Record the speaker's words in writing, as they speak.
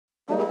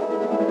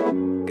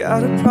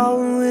Got a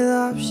problem with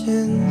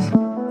options.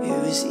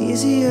 It was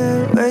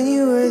easier when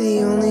you were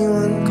the only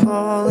one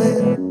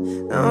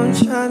calling. Now I'm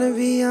trying to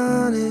be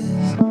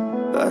honest,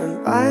 but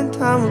I'm buying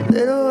time with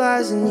little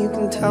lies, and you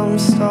can tell I'm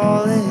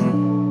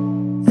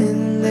stalling.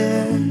 And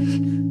there's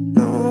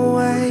no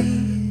way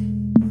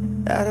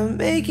that I'm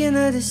making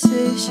a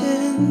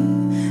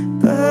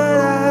decision, but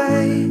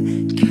I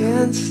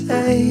can't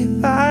say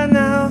by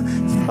now.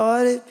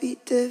 Thought it'd be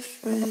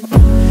different,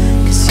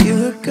 'cause you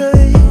were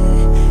good,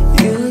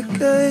 you were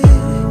good,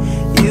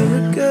 you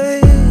were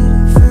good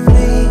for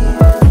me.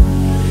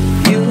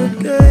 You were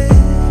good,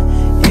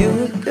 you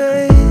were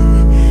good,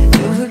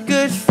 you were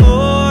good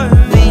for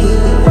me.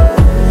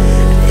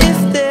 If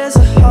there's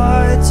a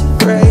heart to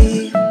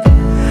break,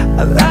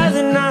 I'd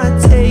rather not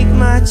take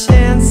my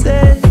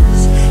chances,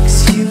 'cause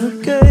you were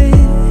good,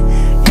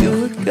 you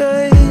were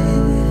good,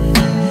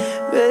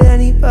 but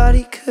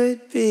anybody could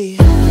be.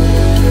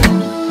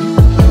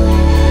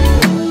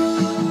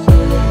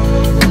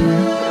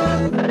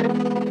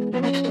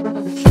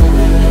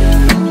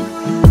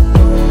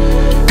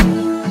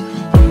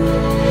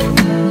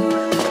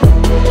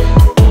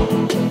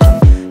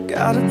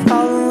 Got a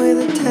problem with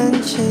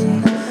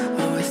attention.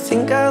 Oh, I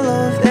think I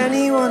love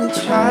anyone who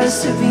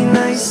tries to be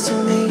nice to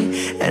me,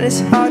 and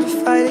it's hard to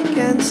fight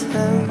against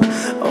them.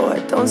 Oh, I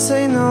don't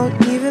say no,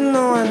 even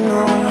though I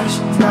know I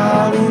should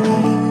probably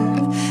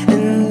leave.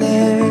 And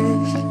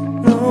there's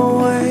no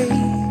way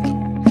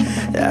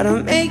that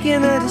I'm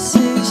making a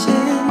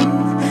decision,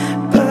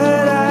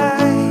 but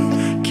I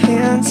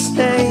can't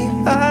stay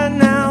by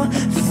now.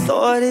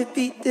 Thought it'd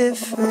be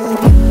different,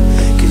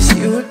 'cause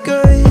you were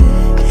good,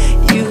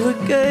 you were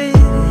good,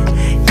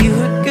 you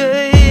were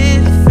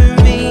good for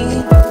me.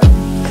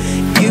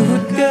 You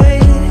were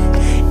good,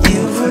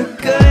 you were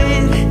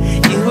good,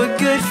 you were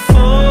good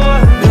for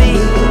me.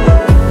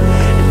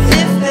 And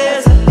if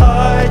there's a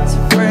heart to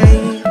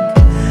break,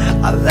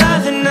 I'd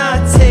rather not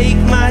take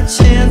my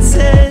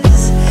chances,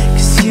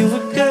 'cause you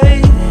were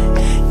good,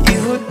 you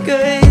were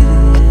good,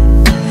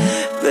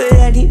 but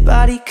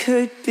anybody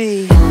could be.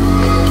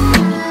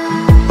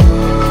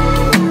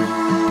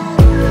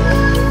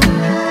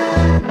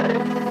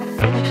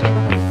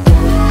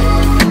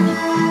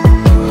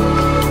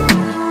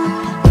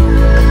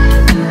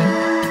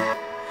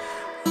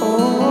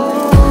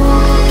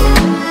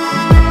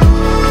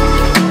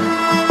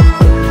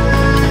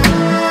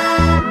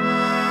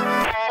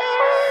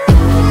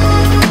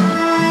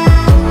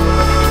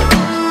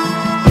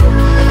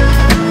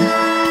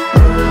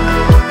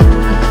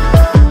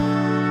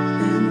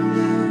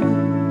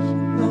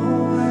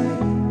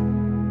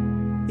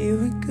 You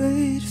were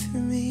good for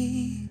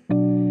me.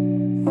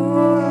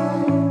 Oh,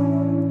 I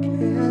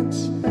can't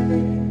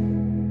say,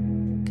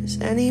 'cause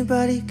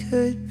anybody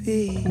could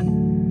be.